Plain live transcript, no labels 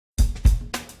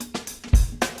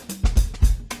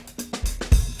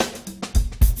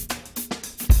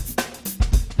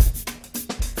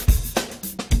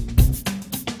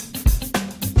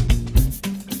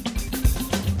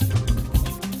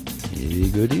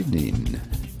evening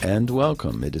and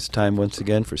welcome. It is time once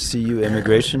again for CU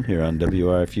Immigration here on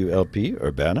WRFU LP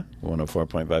Urbana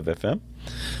 104.5 FM.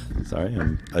 Sorry,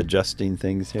 I'm adjusting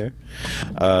things here.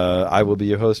 I will be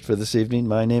your host for this evening.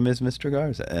 My name is Mr.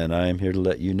 Garza, and I am here to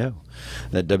let you know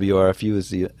that WRFU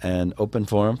is an open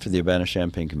forum for the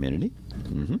Urbana-Champaign community.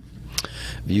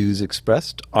 Views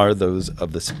expressed are those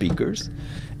of the speakers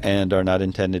and are not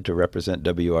intended to represent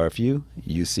WRFU,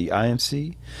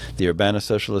 UCIMC, the Urbana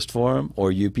Socialist Forum,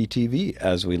 or UPTV,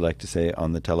 as we like to say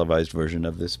on the televised version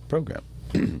of this program.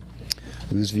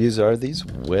 Whose views are these?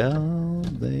 Well,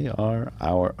 they are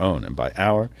our own. And by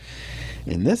our,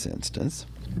 in this instance,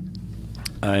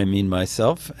 I mean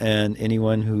myself and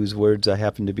anyone whose words I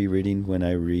happen to be reading when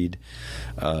I read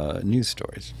news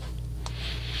stories.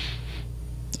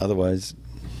 Otherwise,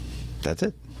 that's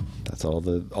it. That's all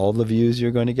the views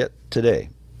you're going to get today.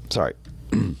 Sorry.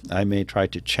 I may try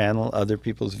to channel other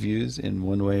people's views in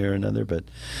one way or another, but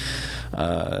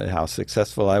how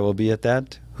successful I will be at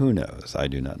that, who knows? I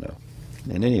do not know.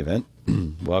 In any event,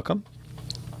 welcome.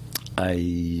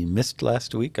 I missed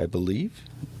last week, I believe.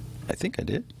 I think I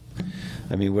did.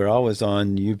 I mean, we're always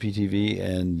on UPTV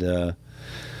and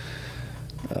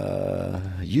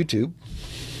YouTube,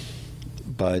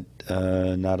 but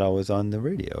not always on the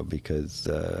radio because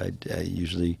I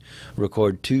usually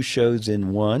record two shows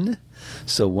in one.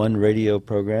 So one radio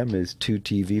program is two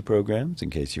TV programs, in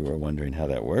case you were wondering how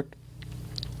that worked.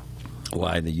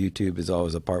 Why the YouTube is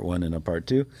always a part one and a part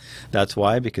two. That's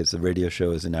why, because the radio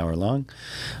show is an hour long.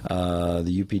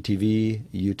 The UPTV,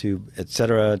 YouTube,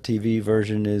 etc. TV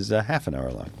version is half an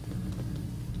hour long.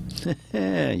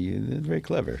 That's very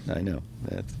clever. I know.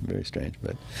 That's very strange,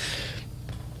 but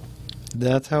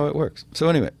that's how it works. So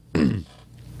anyway,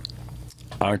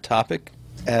 our topic,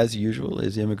 as usual,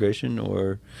 is immigration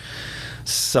or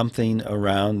something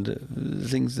around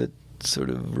things that sort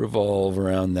of revolve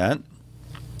around that.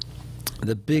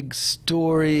 The big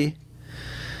story,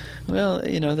 well,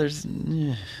 you know, there's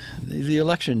the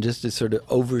election just is sort of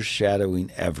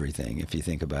overshadowing everything, if you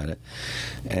think about it.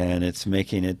 And it's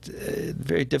making it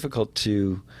very difficult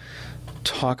to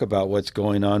talk about what's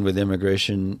going on with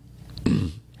immigration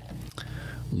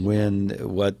when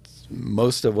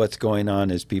most of what's going on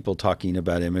is people talking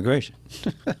about immigration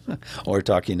or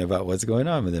talking about what's going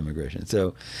on with immigration.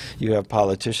 So you have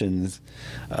politicians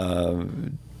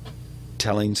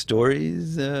telling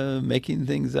stories, making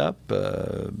things up,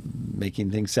 making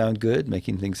things sound good,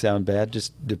 making things sound bad,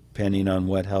 just depending on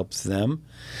what helps them.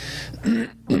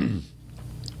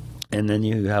 And then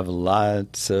you have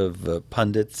lots of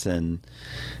pundits and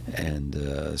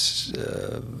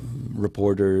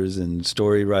reporters and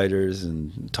story writers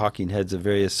and talking heads of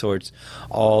various sorts,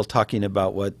 all talking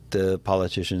about what the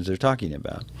politicians are talking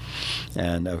about.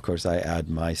 And of course, I add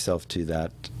myself to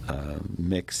that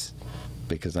mix,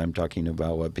 because I'm talking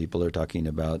about what people are talking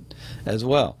about as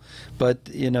well. But,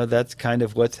 you know, that's kind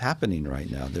of what's happening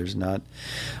right now. There's not,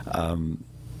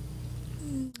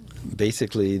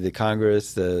 basically the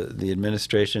Congress, the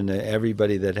administration,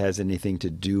 everybody that has anything to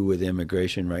do with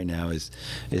immigration right now is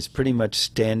pretty much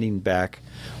standing back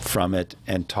from it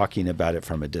and talking about it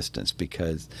from a distance,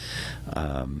 because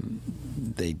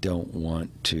they don't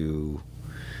want to,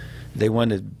 they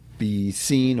want to be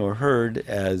seen or heard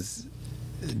as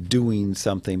doing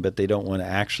something, but they don't want to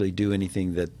actually do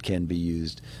anything that can be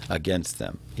used against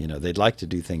them. You know, they'd like to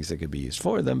do things that could be used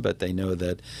for them, but they know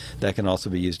that that can also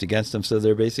be used against them. So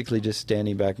they're basically just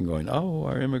standing back and going, oh,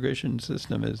 our immigration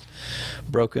system is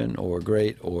broken or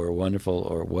great or wonderful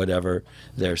or whatever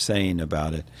they're saying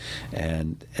about it.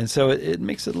 And so it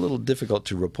makes it a little difficult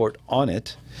to report on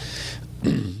it,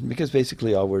 because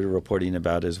basically all we're reporting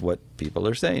about is what people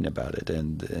are saying about it,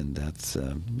 and that's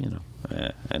you know,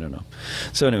 I don't know.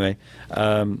 So anyway,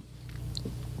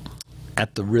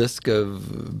 at the risk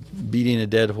of beating a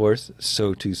dead horse,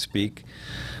 so to speak,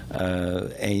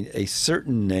 a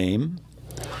certain name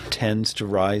tends to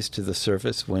rise to the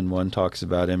surface when one talks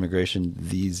about immigration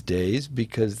these days,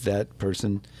 because that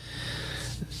person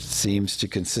seems to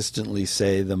consistently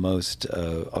say the most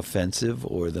offensive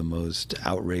or the most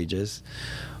outrageous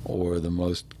or the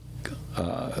most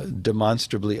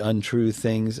demonstrably untrue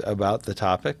things about the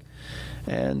topic.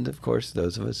 And of course,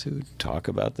 those of us who talk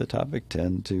about the topic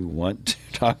tend to want to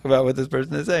talk about what this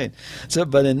person is saying. So,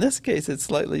 but in this case, it's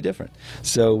slightly different.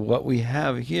 So what we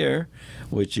have here,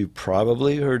 which you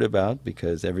probably heard about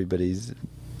because everybody's,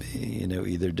 you know,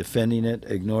 either defending it,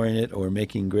 ignoring it, or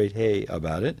making great hay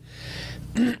about it.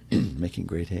 Making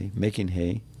great hay, making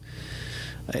hay.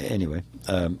 Anyway,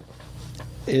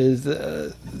 is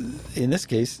in this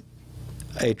case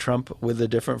a Trump with a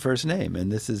different first name,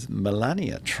 and this is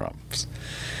Melania Trumps.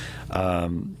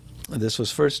 This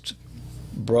was first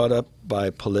brought up by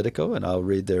Politico, and I'll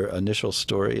read their initial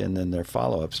story and then their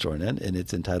follow-up story, and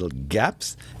it's entitled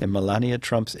 "Gaps in Melania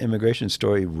Trump's Immigration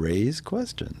Story Raise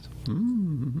Questions."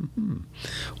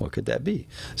 What could that be?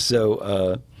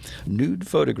 So nude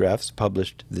photographs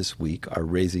published this week are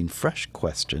raising fresh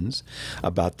questions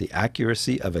about the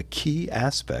accuracy of a key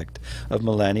aspect of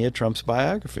Melania Trump's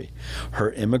biography,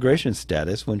 her immigration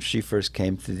status when she first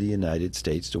came to the United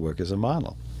States to work as a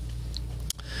model.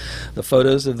 The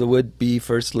photos of the would-be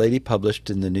First Lady published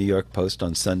in the New York Post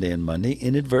on Sunday and Monday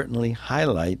inadvertently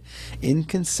highlight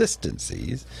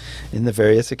inconsistencies in the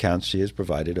various accounts she has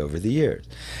provided over the years.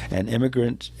 And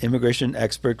immigration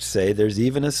experts say there's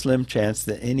even a slim chance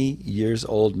that any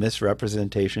years-old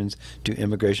misrepresentations to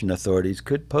immigration authorities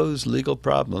could pose legal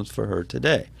problems for her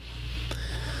today.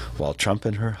 While Trump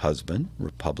and her husband,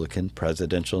 Republican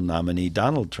presidential nominee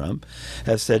Donald Trump,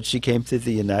 have said she came to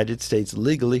the United States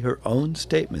legally, her own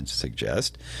statements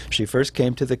suggest she first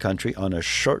came to the country on a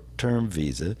short-term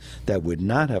visa that would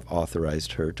not have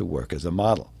authorized her to work as a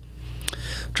model.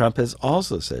 Trump has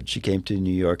also said she came to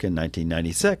New York in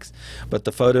 1996, but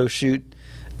the photo shoot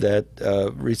that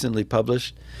recently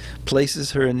published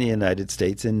places her in the United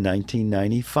States in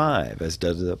 1995, as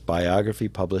does a biography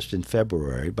published in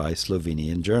February by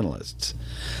Slovenian journalists.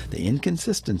 The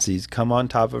inconsistencies come on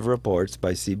top of reports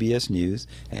by CBS News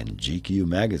and GQ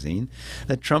magazine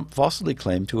that Trump falsely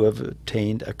claimed to have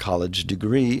obtained a college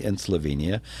degree in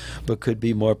Slovenia, but could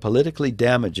be more politically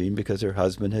damaging because her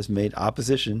husband has made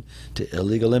opposition to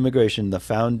illegal immigration the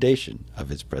foundation of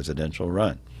his presidential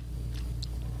run.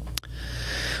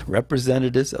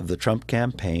 Representatives of the Trump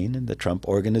campaign and the Trump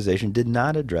organization did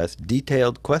not address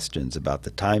detailed questions about the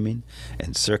timing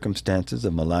and circumstances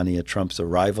of Melania Trump's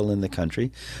arrival in the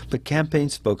country, but campaign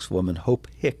spokeswoman Hope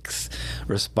Hicks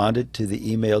responded to the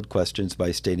emailed questions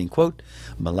by stating, quote,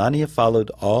 "Melania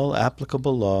followed all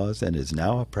applicable laws and is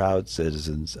now a proud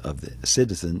citizen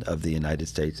of the United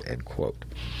States," end quote.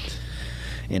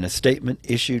 In a statement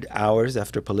issued hours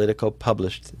after Politico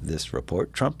published this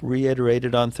report, Trump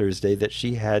reiterated on Thursday that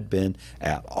she had been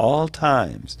at all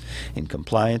times in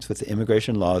compliance with the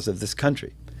immigration laws of this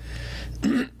country.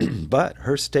 But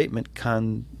her statement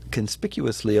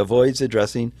conspicuously avoids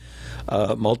addressing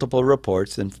multiple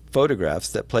reports and photographs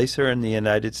that place her in the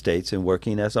United States and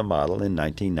working as a model in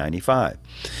 1995,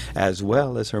 as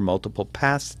well as her multiple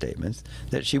past statements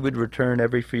that she would return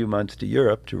every few months to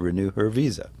Europe to renew her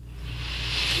visa.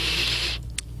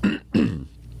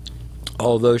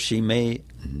 Although she may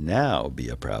now be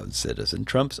a proud citizen,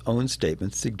 Trump's own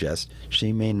statements suggest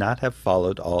she may not have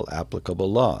followed all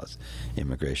applicable laws,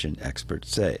 immigration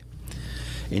experts say.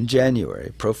 In a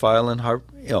January profile in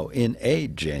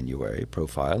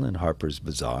Harper's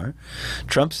Bazaar,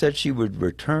 Trump said she would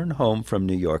return home from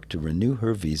New York to renew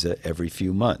her visa every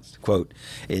few months. Quote,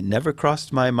 "It never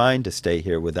crossed my mind to stay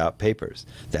here without papers.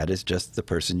 That is just the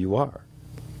person you are,"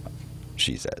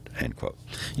 she said, end quote.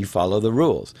 "You follow the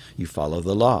rules. You follow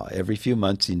the law. Every few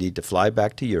months you need to fly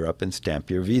back to Europe and stamp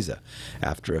your visa.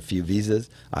 After a few visas,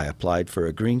 I applied for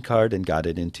a green card and got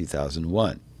it in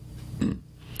 2001.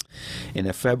 In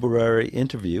a February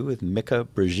interview with Mika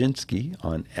Brzezinski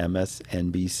on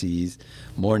MSNBC's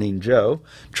Morning Joe,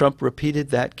 Trump repeated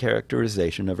that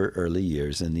characterization of her early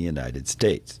years in the United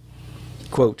States.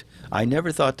 Quote, "I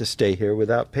never thought to stay here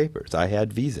without papers. I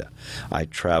had visa. I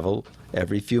travel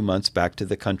every few months back to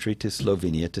the country to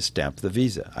Slovenia to stamp the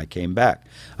visa. I came back.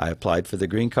 I applied for the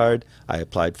green card. I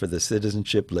applied for the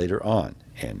citizenship later on,"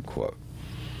 end quote.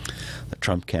 The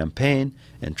Trump campaign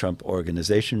and Trump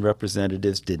organization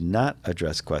representatives did not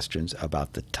address questions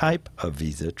about the type of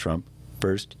visa Trump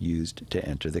first used to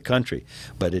enter the country,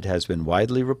 but it has been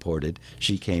widely reported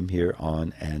she came here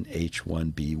on an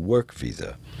H-1B work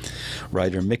visa.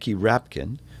 Writer Mickey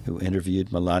Rapkin, who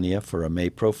interviewed Melania for a May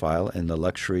profile in the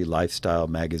luxury lifestyle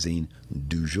magazine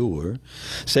Du Jour,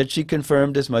 said she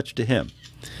confirmed as much to him.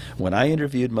 "When I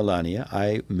interviewed Melania,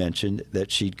 I mentioned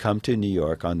that she'd come to New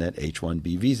York on that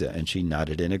H-1B visa, and she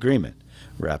nodded in agreement,"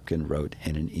 Rapkin wrote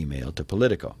in an email to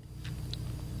Politico.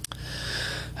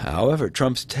 However,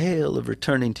 Trump's tale of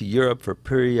returning to Europe for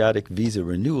periodic visa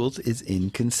renewals is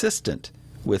inconsistent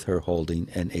with her holding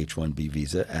an H-1B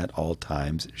visa at all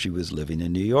times she was living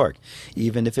in New York,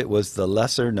 even if it was the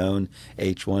lesser-known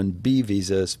H-1B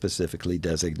visa specifically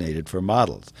designated for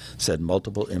models, said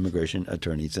multiple immigration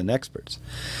attorneys and experts.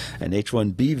 An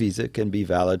H-1B visa can be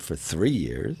valid for 3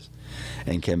 years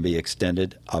and can be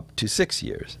extended up to 6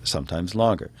 years, sometimes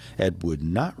longer, and would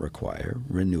not require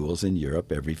renewals in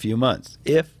Europe every few months,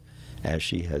 if As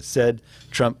she has said,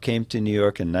 Trump came to New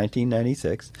York in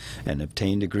 1996 and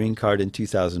obtained a green card in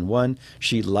 2001.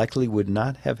 She likely would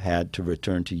not have had to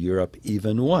return to Europe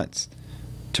even once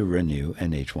to renew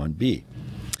an H-1B.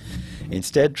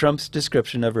 Instead, Trump's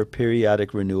description of her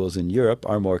periodic renewals in Europe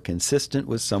are more consistent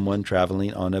with someone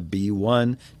traveling on a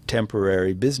B-1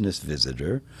 temporary business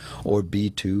visitor or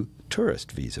B-2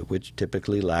 tourist visa, which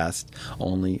typically lasts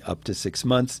only up to 6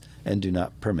 months and do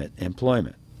not permit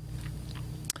employment.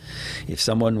 If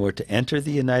someone were to enter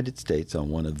the United States on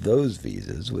one of those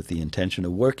visas with the intention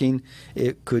of working,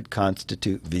 it could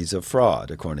constitute visa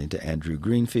fraud, according to Andrew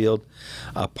Greenfield,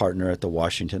 a partner at the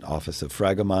Washington office of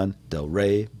Fragoman, Del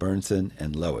Rey, Bernson,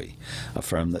 and Lowy, a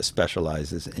firm that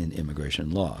specializes in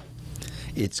immigration law.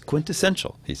 It's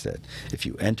quintessential, he said. If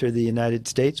you enter the United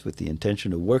States with the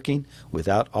intention of working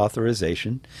without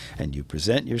authorization, and you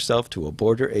present yourself to a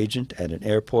border agent at an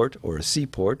airport or a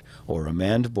seaport or a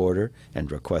manned border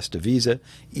and request a visa,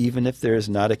 even if there is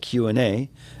not a Q&A,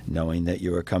 knowing that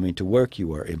you are coming to work,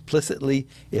 you are implicitly,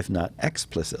 if not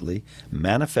explicitly,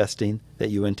 manifesting that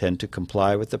you intend to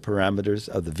comply with the parameters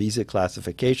of the visa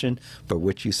classification for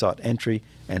which you sought entry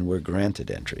and were granted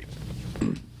entry.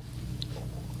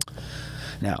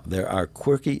 Now, there are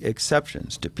quirky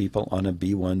exceptions to people on a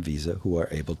B-1 visa who are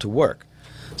able to work.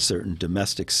 Certain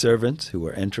domestic servants who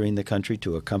are entering the country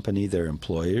to accompany their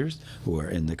employers who are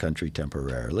in the country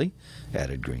temporarily,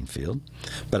 added Greenfield.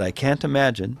 But I can't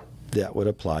imagine that would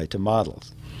apply to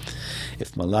models.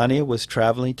 If Melania was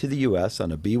traveling to the U.S.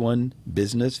 on a B-1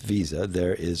 business visa,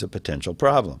 there is a potential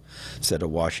problem, said a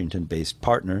Washington-based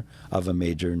partner of a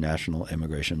major national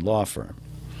immigration law firm.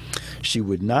 She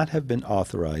would not have been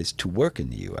authorized to work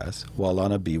in the U.S. while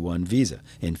on a B-1 visa.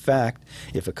 In fact,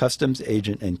 if a customs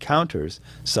agent encounters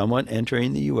someone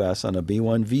entering the U.S. on a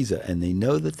B-1 visa and they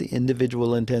know that the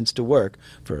individual intends to work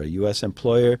for a U.S.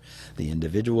 employer, the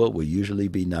individual will usually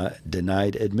be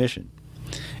denied admission.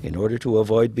 In order to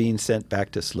avoid being sent back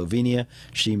to Slovenia,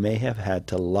 she may have had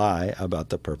to lie about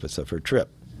the purpose of her trip.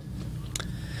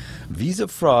 Visa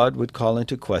fraud would call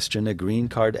into question a green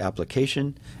card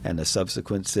application and a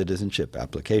subsequent citizenship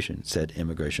application, said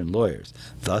immigration lawyers,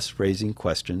 thus raising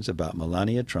questions about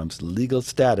Melania Trump's legal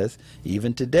status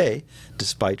even today,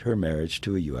 despite her marriage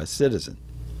to a U.S. citizen.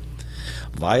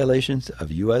 Violations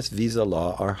of U.S. visa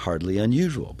law are hardly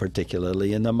unusual,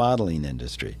 particularly in the modeling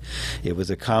industry. It was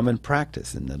a common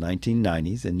practice in the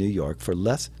 1990s in New York for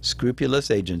less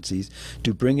scrupulous agencies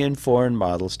to bring in foreign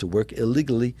models to work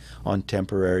illegally on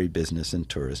temporary business and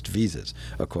tourist visas,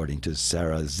 according to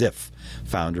Sarah Ziff,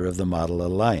 founder of the Model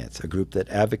Alliance, a group that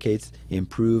advocates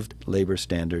improved labor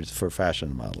standards for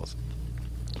fashion models.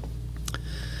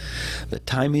 The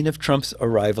timing of Trump's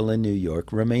arrival in New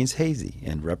York remains hazy,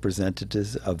 and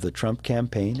representatives of the Trump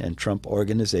campaign and Trump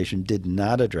Organization did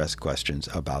not address questions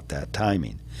about that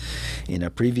timing. In a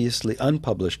previously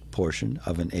unpublished portion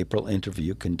of an April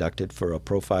interview conducted for a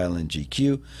profile in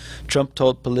GQ, Trump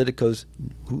told Politico's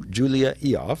Julia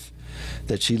Eoff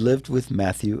that she lived with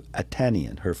Matthew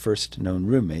Atanian, her first known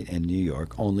roommate in New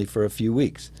York, only for a few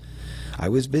weeks. I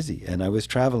was busy, and I was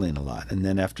traveling a lot, and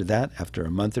then after that, after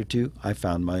a month or two, I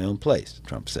found my own place,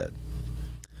 Trump said.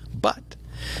 But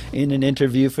in an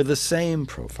interview for the same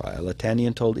profile,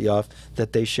 Atanian told Eoff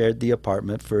that they shared the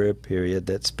apartment for a period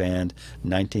that spanned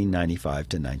 1995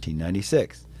 to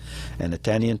 1996. And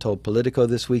Atanian told Politico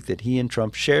this week that he and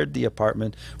Trump shared the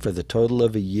apartment for the total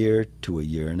of a year to a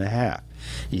year and a half.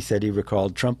 He said he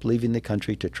recalled Trump leaving the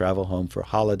country to travel home for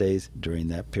holidays during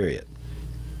that period.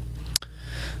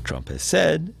 Trump has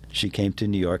said she came to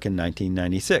New York in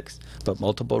 1996, but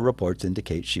multiple reports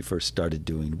indicate she first started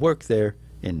doing work there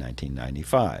in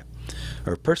 1995.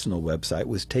 Her personal website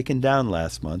was taken down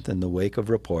last month in the wake of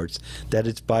reports that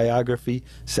its biography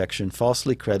section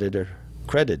falsely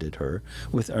credited her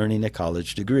with earning a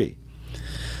college degree.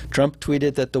 Trump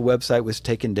tweeted that the website was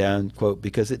taken down, quote,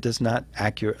 because it does not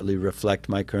accurately reflect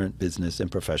my current business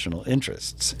and professional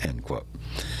interests, end quote.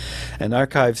 An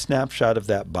archived snapshot of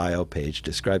that bio page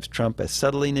describes Trump as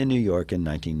settling in New York in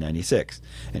 1996,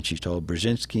 and she told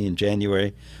Brzezinski in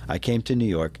January, I came to New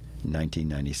York in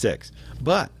 1996.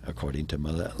 But, according to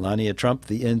Melania Trump,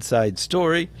 the inside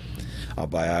story, a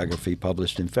biography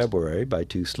published in February by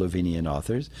two Slovenian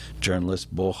authors,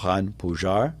 journalist Bojan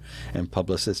Pujar and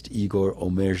publicist Igor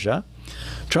Omerja,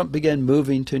 Trump began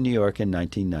moving to New York in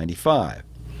 1995.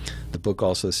 The book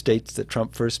also states that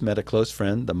Trump first met a close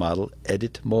friend, the model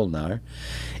Edith Molnar,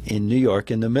 in New York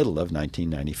in the middle of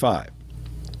 1995.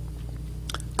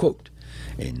 Quote,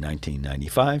 In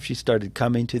 1995, she started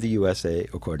coming to the USA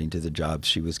according to the jobs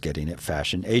she was getting at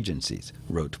fashion agencies,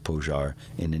 wrote Pojar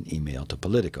in an email to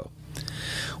Politico.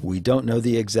 We don't know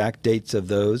the exact dates of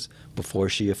those before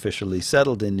she officially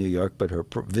settled in New York, but her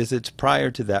visits prior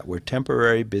to that were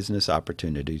temporary business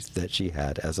opportunities that she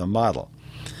had as a model.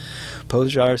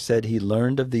 Pojar said he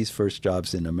learned of these first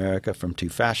jobs in America from two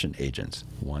fashion agents,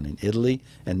 one in Italy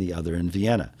and the other in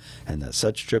Vienna, and that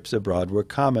such trips abroad were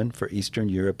common for Eastern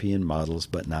European models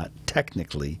but not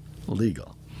technically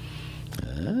legal.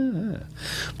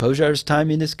 Pojar's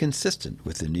timing is consistent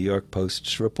with the New York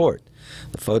Post's report.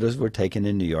 The photos were taken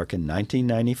in New York in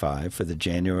 1995 for the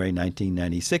January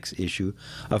 1996 issue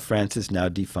of France's now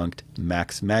defunct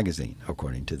Max magazine,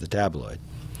 according to the tabloid.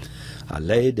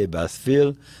 Alain de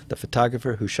Basseville, the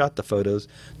photographer who shot the photos,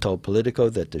 told Politico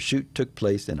that the shoot took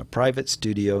place in a private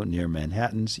studio near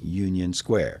Manhattan's Union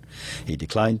Square. He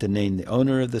declined to name the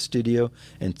owner of the studio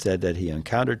and said that he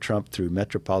encountered Trump through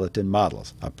Metropolitan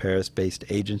Models, a Paris-based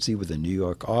agency with a New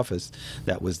York office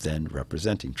that was then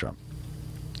representing Trump.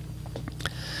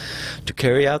 To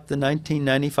carry out the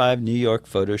 1995 New York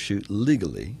photo shoot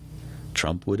legally,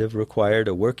 Trump would have required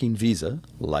a working visa,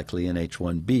 likely an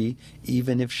H-1B,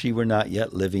 even if she were not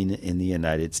yet living in the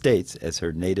United States, as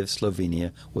her native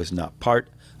Slovenia was not part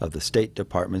of the State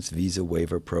Department's visa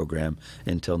waiver program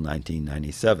until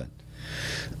 1997.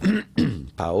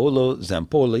 Paolo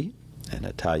Zampoli, an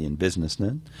Italian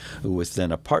businessman who was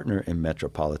then a partner in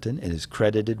Metropolitan and is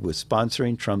credited with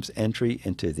sponsoring Trump's entry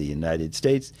into the United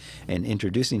States and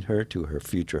introducing her to her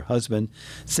future husband,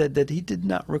 said that he did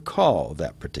not recall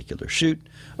that particular shoot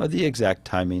or the exact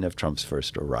timing of Trump's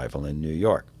first arrival in New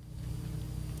York.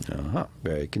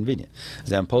 Very convenient.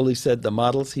 Zampoli said the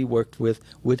models he worked with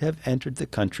would have entered the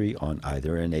country on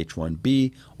either an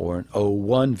H-1B or an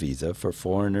O-1 visa for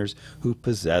foreigners who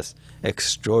possess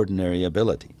extraordinary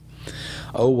ability.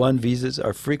 O-1 visas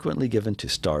are frequently given to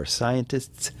star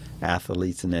scientists,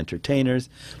 athletes, and entertainers,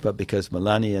 but because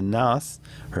Melania Trumps,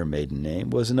 her maiden name,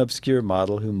 was an obscure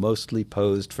model who mostly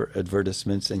posed for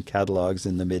advertisements and catalogs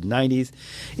in the mid-90s,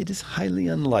 it is highly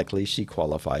unlikely she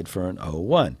qualified for an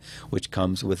O-1, which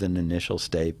comes with an initial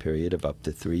stay period of up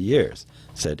to 3 years,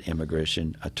 said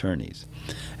immigration attorneys.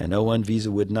 An O-1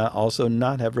 visa would also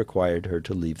not have required her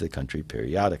to leave the country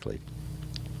periodically.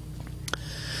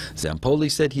 Zampoli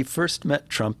said he first met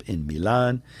Trump in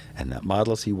Milan and that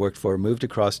models he worked for moved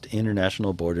across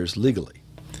international borders legally.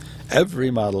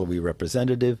 Every model we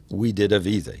represented, we did a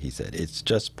visa, he said. It's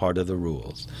just part of the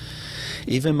rules.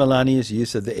 Even Melania's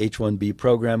use of the H-1B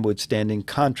program would stand in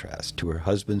contrast to her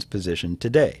husband's position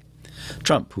today.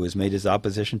 Trump, who has made his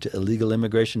opposition to illegal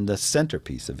immigration the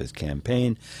centerpiece of his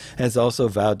campaign, has also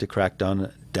vowed to crack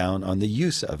down on the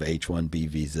use of H-1B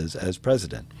visas as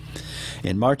president.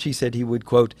 In March, he said he would,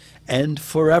 quote, end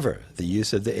forever the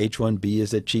use of the H-1B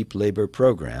as a cheap labor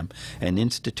program and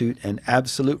institute an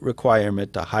absolute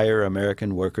requirement to hire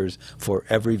American workers for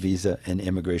every visa and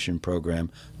immigration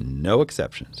program, no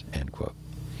exceptions, end quote.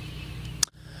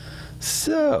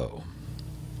 So,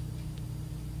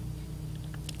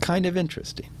 kind of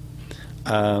interesting.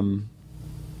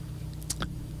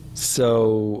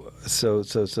 So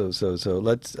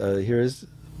let's, here's,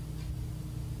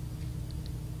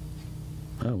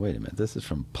 oh, wait a minute, this is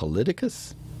from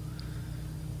Politicus?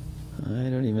 I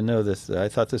don't even know this. I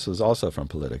thought this was also from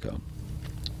Politico.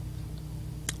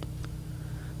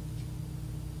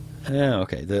 Yeah,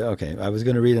 okay. Okay, I was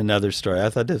going to read another story. I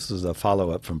thought this was a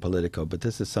follow-up from Politico, but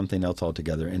this is something else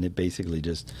altogether, and it basically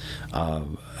just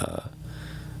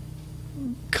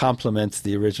complements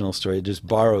the original story. It just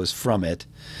borrows from it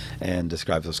and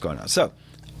describes what's going on. So,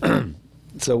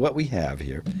 so what we have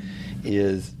here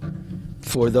is,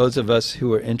 for those of us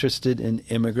who are interested in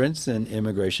immigrants and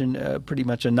immigration, pretty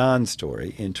much a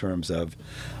non-story in terms of,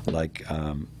 like,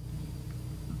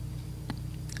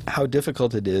 how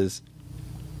difficult it is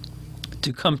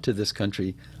to come to this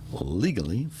country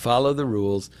legally, follow the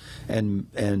rules,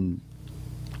 and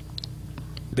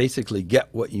basically get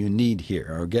what you need here,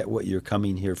 or get what you're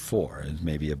coming here for, is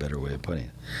maybe a better way of putting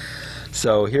it.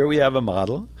 So here we have a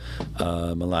model,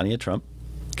 Melania Trump,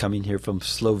 coming here from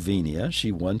Slovenia.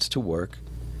 She wants to work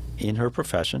in her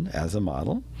profession as a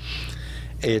model.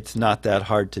 It's not that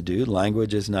hard to do.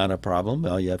 Language is not a problem.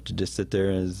 All you have to just sit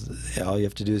there all you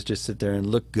have to do is just sit there and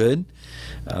look good.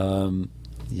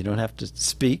 You don't have to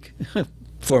speak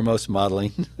for most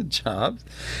modeling jobs.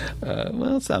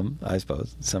 Well, some, I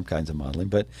suppose, some kinds of modeling.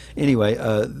 But anyway,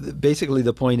 basically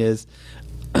the point is,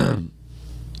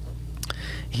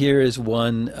 here is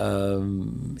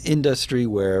one industry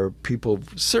where people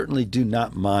certainly do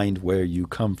not mind where you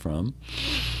come from.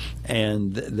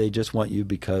 and they just want you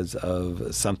because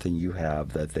of something you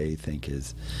have that they think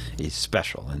is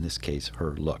special. In this case,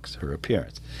 her looks, her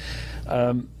appearance.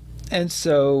 And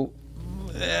so,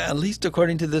 at least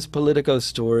according to this Politico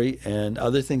story and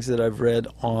other things that I've read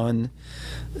on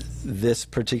this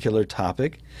particular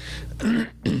topic,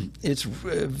 it's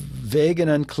vague and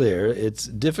unclear. It's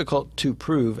difficult to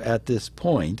prove at this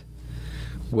point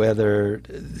whether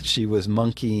she was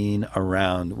monkeying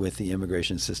around with the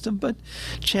immigration system, but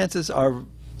chances are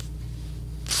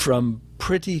from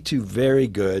pretty to very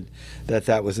good that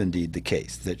that was indeed the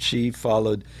case, that she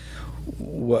followed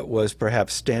what was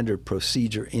perhaps standard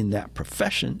procedure in that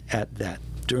profession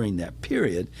during that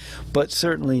period, but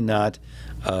certainly not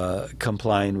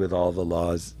complying with all the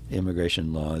laws,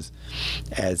 immigration laws,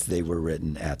 as they were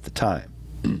written at the time.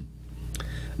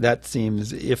 That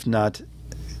seems, if not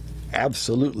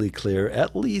absolutely clear,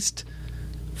 at least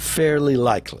fairly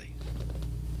likely,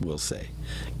 we'll say,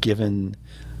 given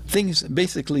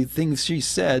basically things she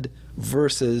said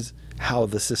versus how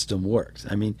the system works.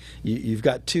 I mean, you've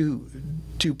got two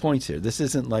points here. This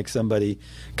isn't like somebody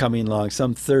coming along,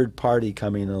 some third party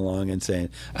coming along and saying,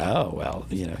 oh, well,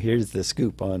 here's the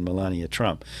scoop on Melania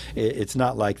Trump. It's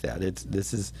not like that.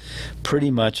 This is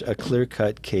pretty much a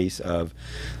clear-cut case of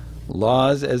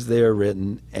laws as they are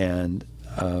written and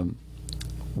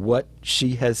what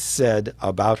she has said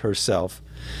about herself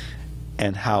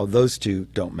and how those two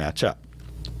don't match up.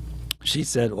 She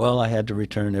said, well, I had to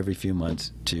return every few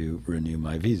months to renew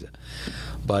my visa.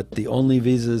 But the only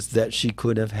visas that she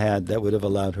could have had that would have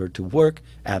allowed her to work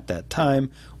at that time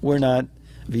were not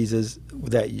visas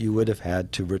that you would have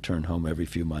had to return home every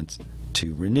few months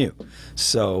to renew.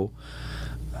 So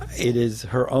it is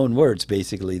her own words,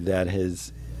 basically, that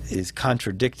is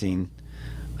contradicting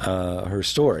her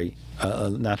story.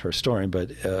 Not her story,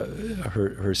 but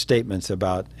her statements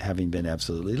about having been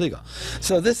absolutely legal.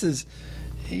 So this is,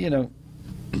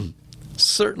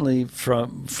 certainly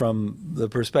from the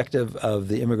perspective of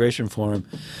the immigration forum,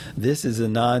 this is a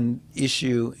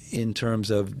non-issue in terms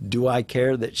of, do I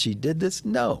care that she did this?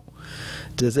 No.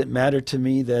 Does it matter to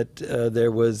me that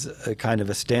there was a kind of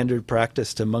a standard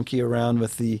practice to monkey around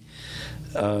with the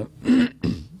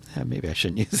maybe I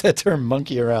shouldn't use that term,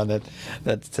 monkey around.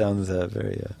 That sounds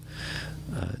very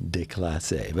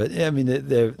déclassé. But I mean,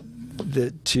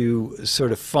 to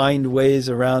sort of find ways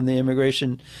around the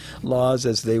immigration laws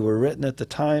as they were written at the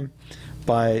time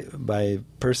by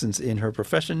persons in her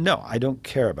profession. No, I don't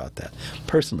care about that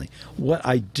personally. What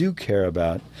I do care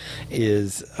about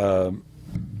is the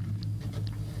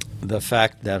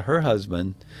fact that her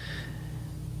husband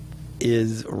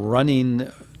is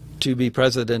running to be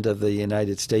president of the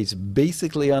United States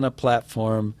basically on a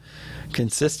platform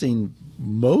consisting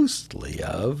mostly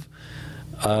of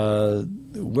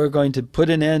we're going to put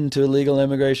an end to illegal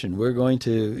immigration. We're going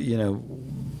to,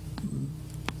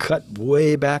 cut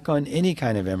way back on any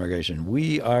kind of immigration.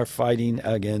 We are fighting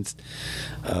against,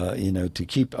 to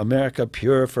keep America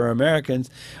pure for Americans,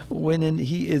 when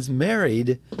he is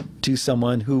married to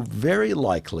someone who very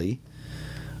likely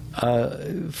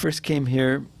first came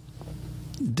here,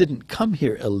 didn't come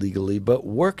here illegally, but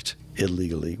worked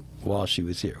illegally while she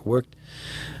was here, worked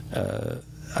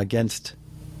against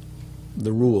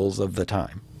the rules of the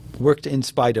time, worked in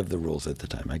spite of the rules at the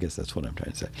time. I guess that's what I'm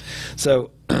trying to say.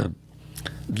 So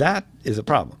that is a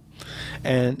problem.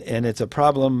 And it's a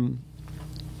problem,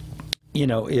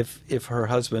 if her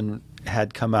husband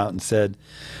had come out and said,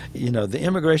 the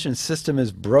immigration system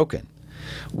is broken.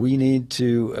 We need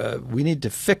to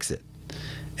fix it,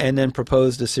 and then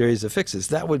proposed a series of fixes.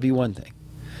 That would be one thing.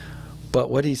 But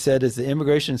what he said is the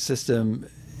immigration system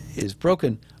is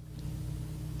broken.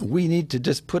 We need to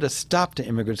just put a stop to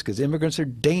immigrants because immigrants are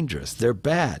dangerous. They're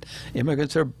bad.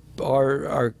 Immigrants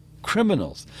are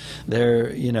criminals.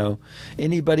 They're,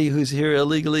 anybody who's here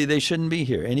illegally, they shouldn't be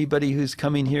here. Anybody who's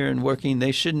coming here and working,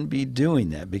 they shouldn't be doing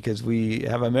that because we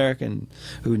have Americans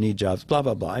who need jobs, blah,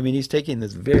 blah, blah. I mean, he's taking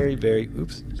this very, very,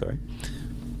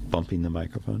 bumping the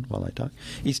microphone while I talk.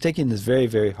 He's taking this very,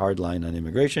 very hard line on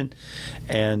immigration,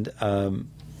 and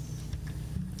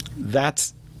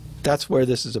that's where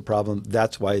this is a problem.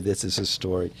 That's why this is a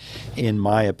story, in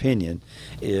my opinion,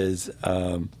 is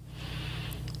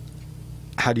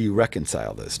how do you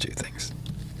reconcile those two things?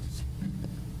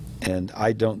 And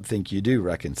I don't think you do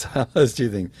reconcile those two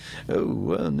things. Oh,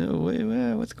 well, no, wait,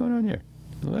 what's going on here?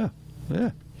 Well,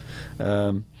 yeah.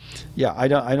 I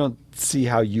don't see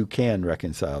how you can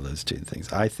reconcile those two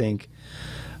things. I think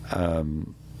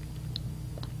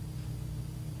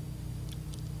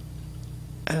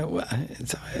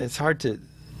it's hard to,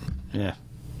 yeah.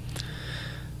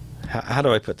 how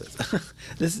do I put this?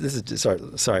 This is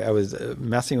sorry. I was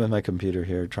messing with my computer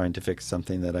here, trying to fix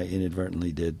something that I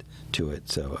inadvertently did to it,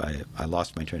 so I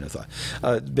lost my train of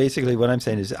thought. Basically, what I'm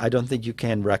saying is I don't think you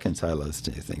can reconcile those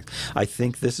two things. I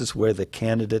think this is where the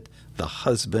candidate, the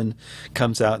husband,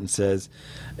 comes out and says,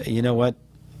 you know what?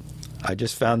 I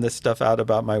just found this stuff out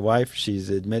about my wife. She's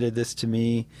admitted this to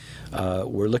me.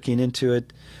 We're looking into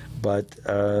it, but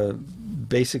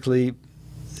basically,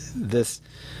 this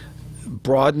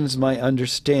broadens my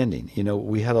understanding. You know,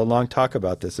 we had a long talk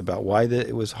about this, about why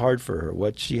it was hard for her,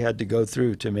 what she had to go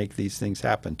through to make these things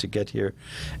happen, to get here.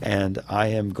 And I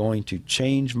am going to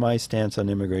change my stance on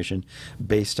immigration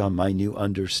based on my new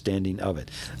understanding of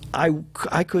it.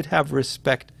 I could have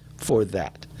respect for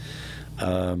that.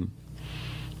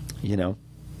 You know,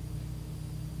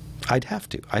 I'd have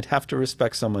to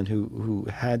respect someone who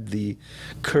had the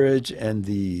courage and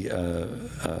the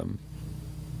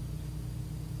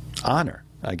honor,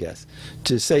 I guess,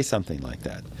 to say something like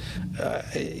that.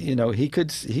 You know, he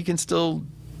can still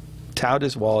tout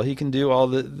his wall. He can do all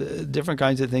the different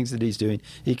kinds of things that he's doing.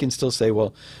 He can still say,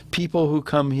 well, people who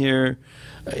come here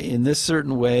in this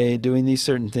certain way, doing these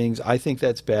certain things, I think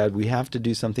that's bad. We have to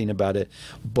do something about it.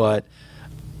 But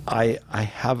I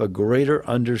have a greater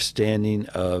understanding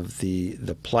of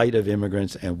the plight of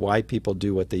immigrants and why people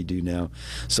do what they do now.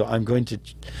 So I'm going to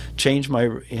change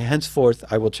henceforth,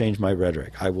 I will change my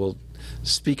rhetoric. I will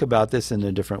speak about this in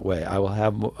a different way. I will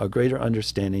have a greater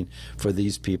understanding for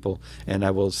these people, and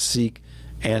I will seek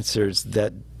answers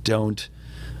that don't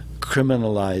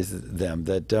criminalize them,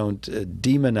 that don't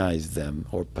demonize them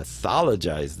or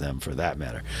pathologize them, for that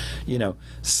matter. You know,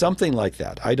 something like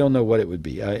that. I don't know what it would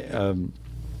be.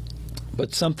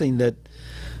 But something that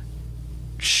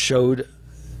showed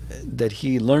that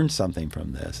he learned something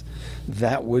from this,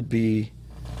 that would be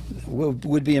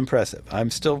impressive.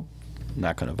 I'm still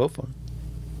not going to vote for him.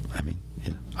 I mean,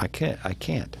 you know, I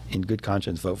can't in good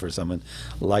conscience vote for someone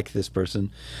like this person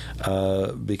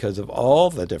because of all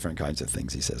the different kinds of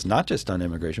things he says, not just on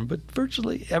immigration, but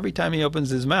virtually every time he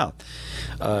opens his mouth,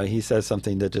 he says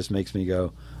something that just makes me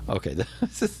go, okay,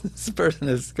 this person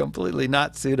is completely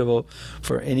not suitable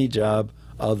for any job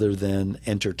other than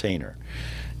entertainer.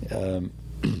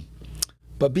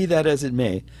 But be that as it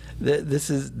may,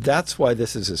 that's why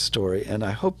this is a story, and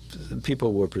I hope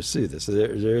people will pursue this.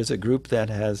 There is a group that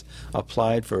has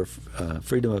applied for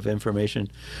Freedom of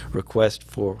Information request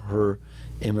for her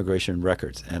immigration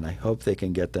records, and I hope they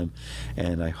can get them,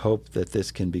 and I hope that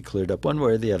this can be cleared up one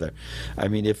way or the other. I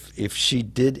mean, if she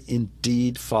did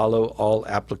indeed follow all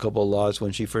applicable laws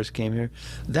when she first came here,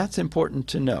 that's important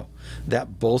to know.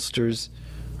 That bolsters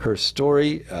her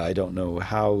story. I don't know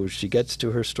how she gets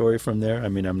to her story from there. I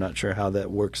mean, I'm not sure how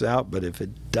that works out, but if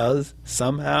it does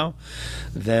somehow,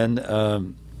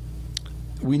 then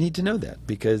we need to know that,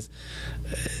 because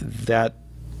that's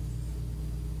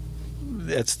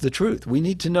the truth. We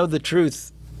need to know the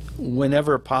truth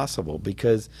whenever possible,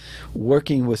 because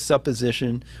working with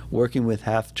supposition, working with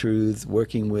half-truths,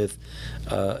 working with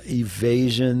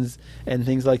evasions and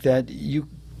things like that, you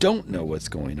don't know what's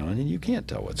going on, and you can't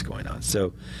tell what's going on.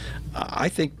 So I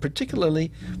think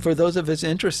particularly for those of us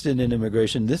interested in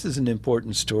immigration, this is an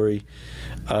important story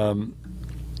in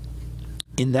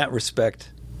that respect.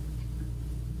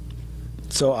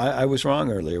 So I was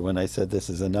wrong earlier when I said this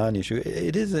is a non-issue.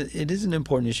 It is an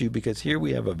important issue, because here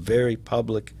we have a very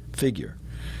public figure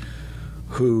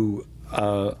who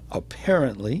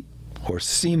apparently or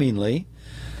seemingly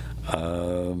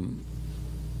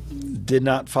did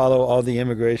not follow all the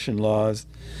immigration laws,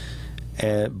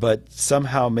 but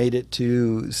somehow made it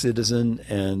to citizen,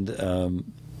 and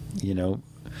you know,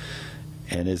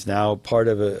 and is now part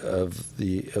of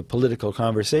the political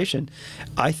conversation.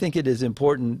 I think it is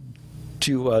important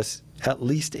to us, at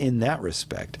least in that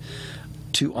respect,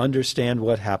 to understand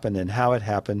what happened and how it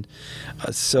happened,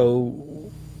 so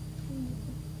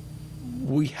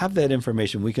we have that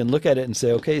information. We can look at it and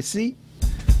say, okay, see,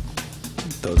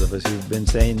 those of us who've been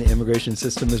saying the immigration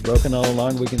system is broken all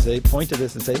along, we can say, point to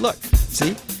this and say, look,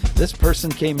 see, this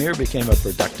person came here, became a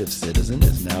productive citizen,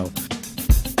 is now